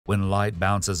When light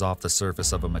bounces off the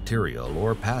surface of a material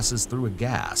or passes through a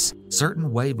gas,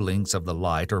 certain wavelengths of the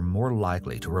light are more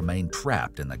likely to remain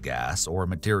trapped in the gas or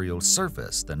material's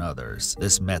surface than others.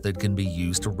 This method can be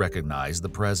used to recognize the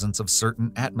presence of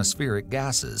certain atmospheric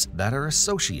gases that are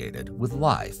associated with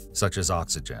life, such as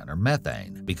oxygen or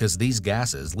methane, because these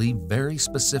gases leave very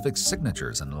specific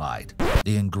signatures in light.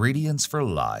 The ingredients for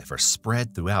life are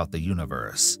spread throughout the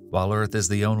universe. While Earth is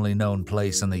the only known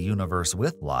place in the universe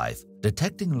with life,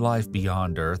 detecting life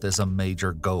beyond Earth is a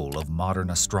major goal of modern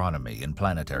astronomy and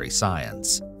planetary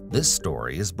science. This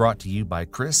story is brought to you by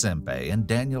Chris Impey and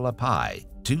Daniel Apai,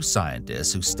 two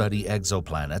scientists who study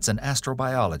exoplanets and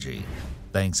astrobiology.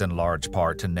 Thanks in large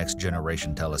part to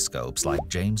next-generation telescopes like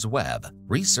James Webb,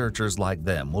 researchers like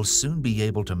them will soon be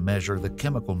able to measure the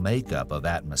chemical makeup of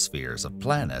atmospheres of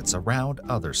planets around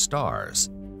other stars.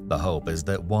 The hope is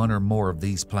that one or more of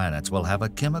these planets will have a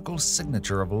chemical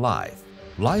signature of life.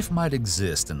 Life might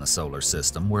exist in the solar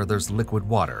system where there's liquid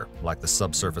water, like the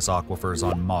subsurface aquifers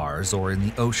on Mars or in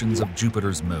the oceans of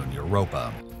Jupiter's moon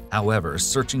Europa. However,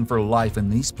 searching for life in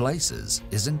these places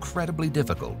is incredibly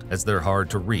difficult, as they're hard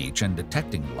to reach, and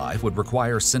detecting life would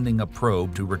require sending a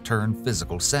probe to return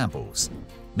physical samples.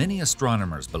 Many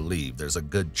astronomers believe there's a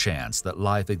good chance that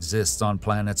life exists on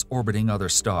planets orbiting other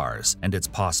stars, and it's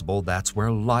possible that's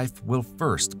where life will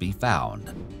first be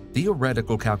found.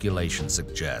 Theoretical calculations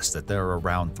suggest that there are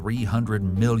around 300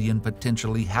 million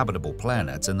potentially habitable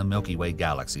planets in the Milky Way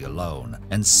galaxy alone,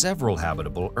 and several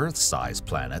habitable Earth-sized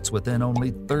planets within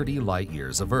only 30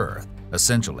 light-years of Earth,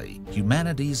 essentially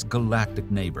humanity's galactic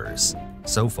neighbors.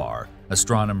 So far,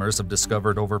 astronomers have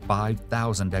discovered over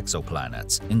 5,000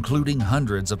 exoplanets, including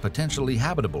hundreds of potentially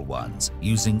habitable ones,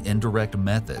 using indirect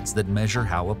methods that measure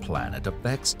how a planet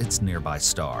affects its nearby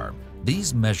star.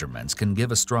 These measurements can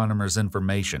give astronomers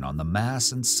information on the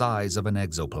mass and size of an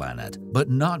exoplanet, but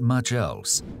not much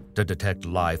else. To detect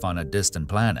life on a distant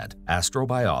planet,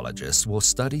 astrobiologists will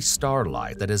study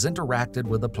starlight that has interacted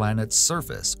with a planet's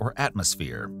surface or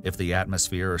atmosphere. If the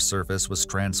atmosphere or surface was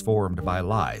transformed by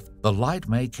life, the light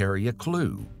may carry a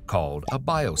clue called a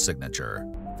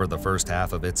biosignature. For the first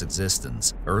half of its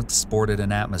existence, Earth sported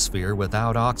an atmosphere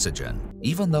without oxygen,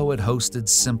 even though it hosted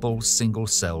simple,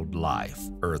 single-celled life.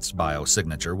 Earth's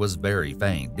biosignature was very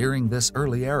faint during this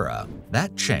early era.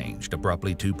 That changed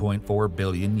abruptly 2.4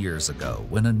 billion years ago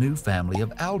when a new family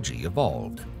of algae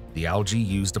evolved. The algae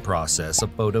used a process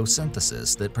of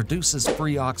photosynthesis that produces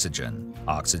free oxygen,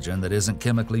 oxygen that isn't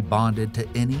chemically bonded to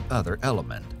any other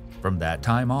element. From that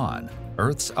time on,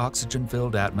 Earth's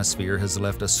oxygen-filled atmosphere has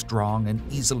left a strong and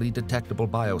easily detectable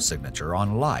biosignature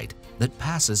on light that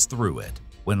passes through it.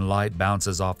 When light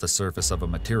bounces off the surface of a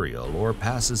material or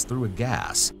passes through a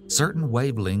gas, certain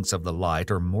wavelengths of the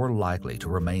light are more likely to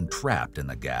remain trapped in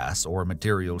the gas or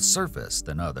material's surface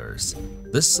than others.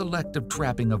 This selective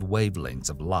trapping of wavelengths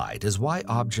of light is why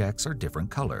objects are different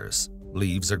colors.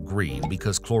 Leaves are green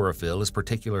because chlorophyll is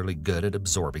particularly good at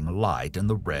absorbing light in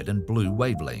the red and blue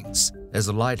wavelengths. As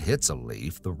the light hits a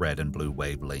leaf, the red and blue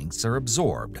wavelengths are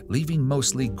absorbed, leaving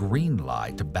mostly green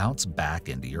light to bounce back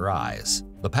into your eyes.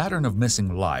 The pattern of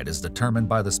missing light is determined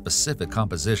by the specific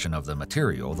composition of the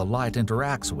material the light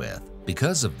interacts with.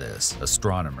 Because of this,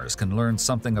 astronomers can learn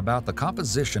something about the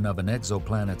composition of an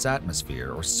exoplanet's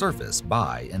atmosphere or surface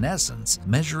by, in essence,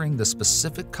 measuring the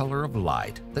specific color of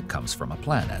light that comes from a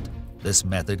planet. This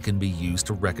method can be used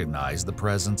to recognize the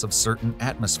presence of certain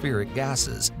atmospheric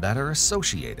gases that are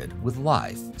associated with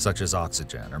life, such as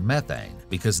oxygen or methane,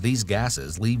 because these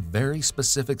gases leave very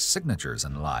specific signatures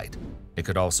in light. It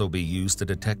could also be used to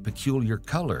detect peculiar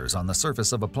colors on the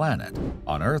surface of a planet.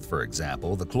 On Earth, for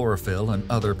example, the chlorophyll and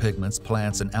other pigments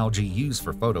plants and algae use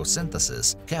for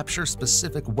photosynthesis capture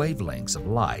specific wavelengths of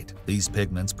light. These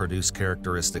pigments produce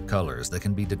characteristic colors that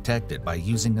can be detected by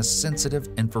using a sensitive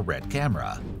infrared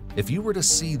camera. If you were to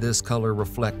see this color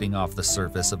reflecting off the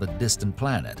surface of a distant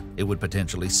planet, it would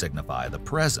potentially signify the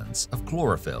presence of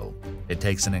chlorophyll. It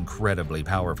takes an incredibly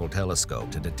powerful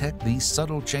telescope to detect these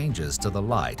subtle changes to the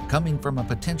light coming from a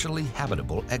potentially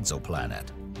habitable exoplanet.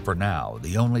 For now,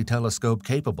 the only telescope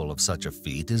capable of such a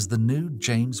feat is the new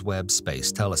James Webb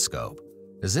Space Telescope.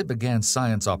 As it began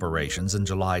science operations in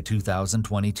July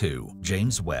 2022,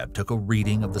 James Webb took a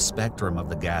reading of the spectrum of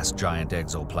the gas giant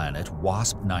exoplanet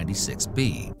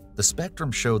WASP-96b. The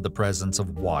spectrum showed the presence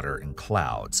of water in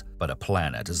clouds, but a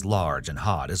planet as large and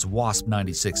hot as WASP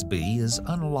 96b is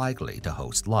unlikely to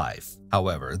host life.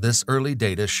 However, this early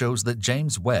data shows that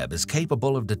James Webb is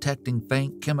capable of detecting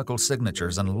faint chemical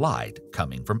signatures and light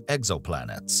coming from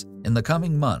exoplanets. In the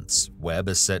coming months, Webb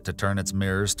is set to turn its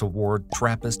mirrors toward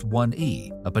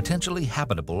TRAPPIST-1e, a potentially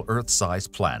habitable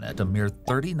Earth-sized planet a mere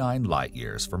 39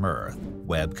 light-years from Earth.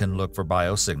 Webb can look for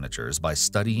biosignatures by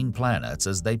studying planets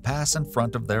as they pass in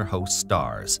front of their host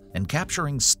stars and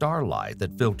capturing starlight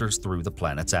that filters through the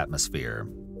planet's atmosphere.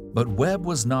 But Webb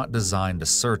was not designed to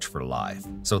search for life,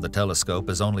 so the telescope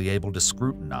is only able to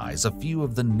scrutinize a few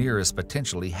of the nearest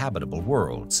potentially habitable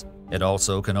worlds. It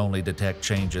also can only detect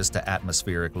changes to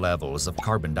atmospheric levels of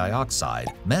carbon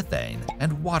dioxide, methane,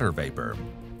 and water vapor.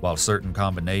 While certain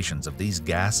combinations of these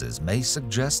gases may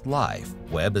suggest life,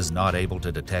 Webb is not able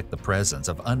to detect the presence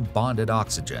of unbonded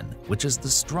oxygen, which is the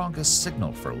strongest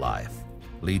signal for life.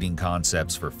 Leading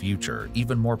concepts for future,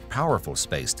 even more powerful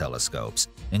space telescopes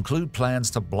include plans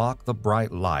to block the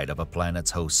bright light of a planet's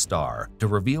host star to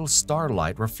reveal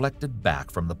starlight reflected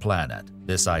back from the planet.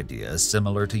 This idea is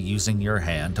similar to using your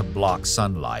hand to block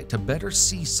sunlight to better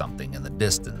see something in the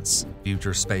distance.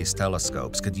 Future space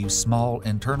telescopes could use small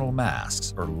internal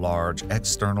masks or large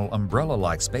external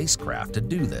umbrella-like spacecraft to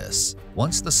do this.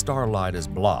 Once the starlight is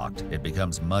blocked, it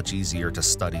becomes much easier to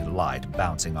study light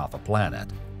bouncing off a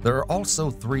planet. There are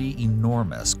also 3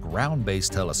 enormous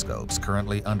ground-based telescopes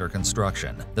currently under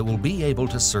construction that will be able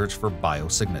to search for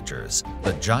biosignatures: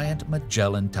 the Giant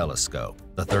Magellan Telescope,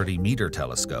 the 30-meter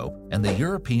telescope, and the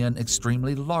European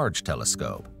Extremely Large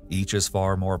Telescope. Each is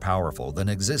far more powerful than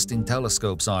existing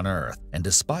telescopes on Earth, and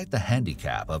despite the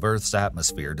handicap of Earth's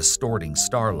atmosphere distorting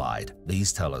starlight,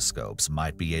 these telescopes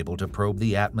might be able to probe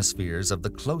the atmospheres of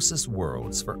the closest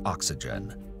worlds for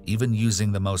oxygen. Even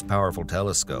using the most powerful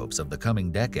telescopes of the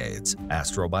coming decades,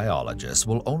 astrobiologists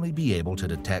will only be able to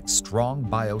detect strong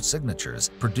biosignatures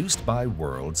produced by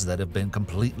worlds that have been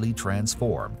completely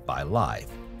transformed by life.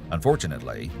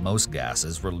 Unfortunately, most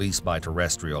gases released by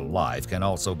terrestrial life can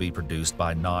also be produced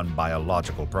by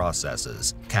non-biological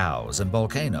processes. Cows and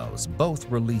volcanoes both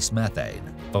release methane.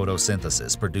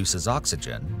 Photosynthesis produces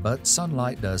oxygen, but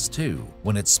sunlight does too,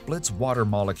 when it splits water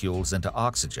molecules into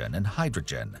oxygen and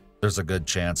hydrogen. There's a good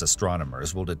chance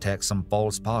astronomers will detect some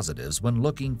false positives when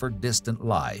looking for distant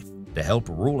life. To help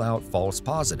rule out false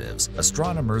positives,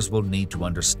 astronomers will need to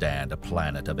understand a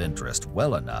planet of interest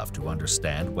well enough to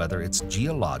understand whether its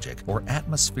geologic or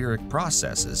atmospheric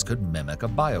processes could mimic a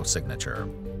biosignature.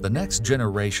 The next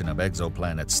generation of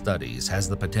exoplanet studies has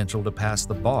the potential to pass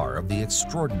the bar of the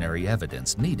extraordinary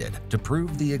evidence needed to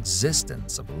prove the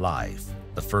existence of life.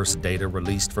 The first data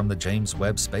released from the James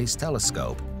Webb Space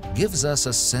Telescope gives us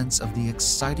a sense of the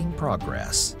exciting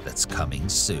progress that's coming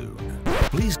soon.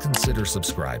 Please consider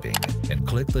subscribing and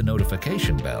click the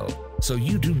notification bell so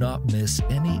you do not miss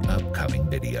any upcoming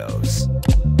videos.